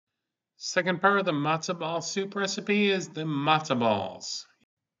Second part of the matzo ball soup recipe is the matzo balls.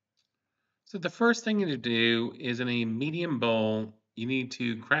 So the first thing you need to do is in a medium bowl, you need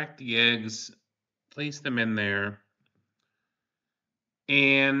to crack the eggs, place them in there,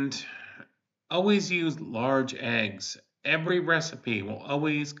 and always use large eggs. Every recipe will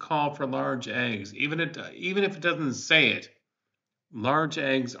always call for large eggs, even if it doesn't say it. Large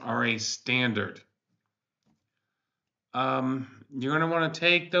eggs are a standard. You're going to want to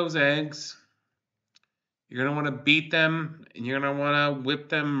take those eggs. You're going to want to beat them, and you're going to want to whip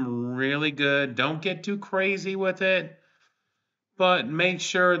them really good. Don't get too crazy with it, but make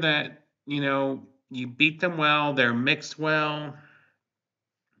sure that, you beat them well, they're mixed well,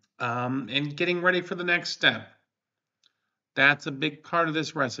 and getting ready for the next step. That's a big part of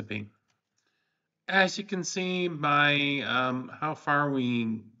this recipe. As you can see by how far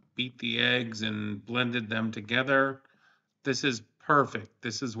we beat the eggs and blended them together, this is perfect.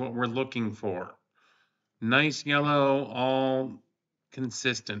 This is what we're looking for. Nice yellow, all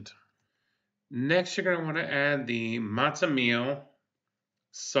consistent. Next, you're going to want to add the matzo meal,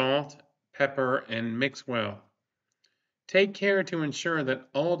 salt, pepper, and mix well. Take care to ensure that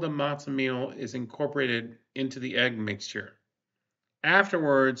all the matzo meal is incorporated into the egg mixture.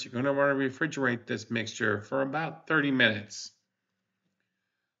 Afterwards, you're going to want to refrigerate this mixture for about 30 minutes.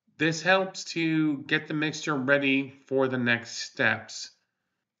 This helps to get the mixture ready for the next steps.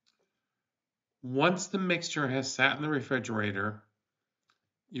 Once the mixture has sat in the refrigerator,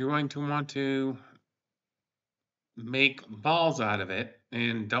 you're going to want to make balls out of it,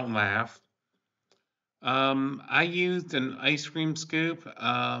 and don't laugh. I used an ice cream scoop.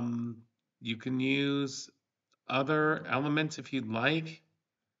 You can use other elements if you'd like.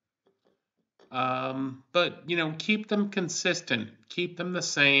 But, keep them consistent. Keep them the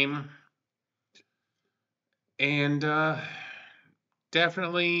same. And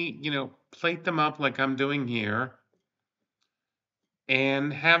definitely, plate them up like I'm doing here.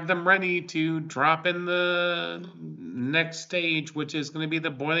 And have them ready to drop in the next stage, which is going to be the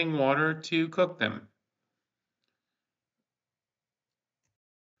boiling water to cook them.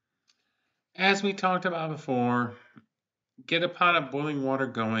 As we talked about before, get a pot of boiling water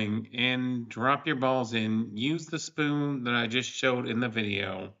going and drop your balls in. Use the spoon that I just showed in the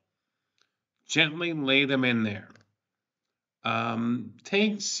video. Gently lay them in there.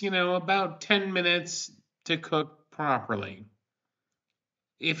 Takes, about 10 minutes to cook properly.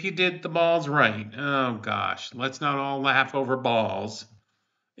 If you did the balls right. Oh gosh, let's not all laugh over balls.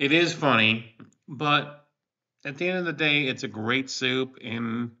 It is funny, but at the end of the day, it's a great soup,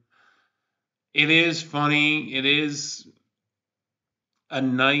 and it is funny. It is a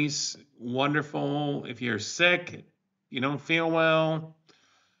nice, wonderful, if you're sick, you don't feel well,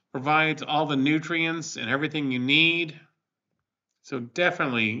 provides all the nutrients and everything you need. So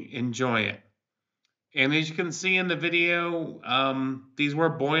definitely enjoy it. And as you can see in the video, these were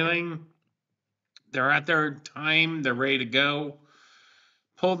boiling. They're at their time. They're ready to go.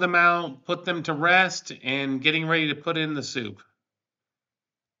 Pull them out, put them to rest, and getting ready to put in the soup.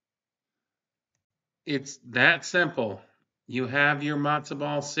 It's that simple. You have your matzo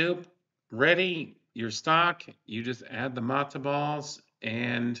ball soup ready, your stock. You just add the matzo balls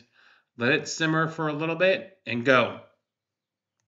and let it simmer for a little bit and go.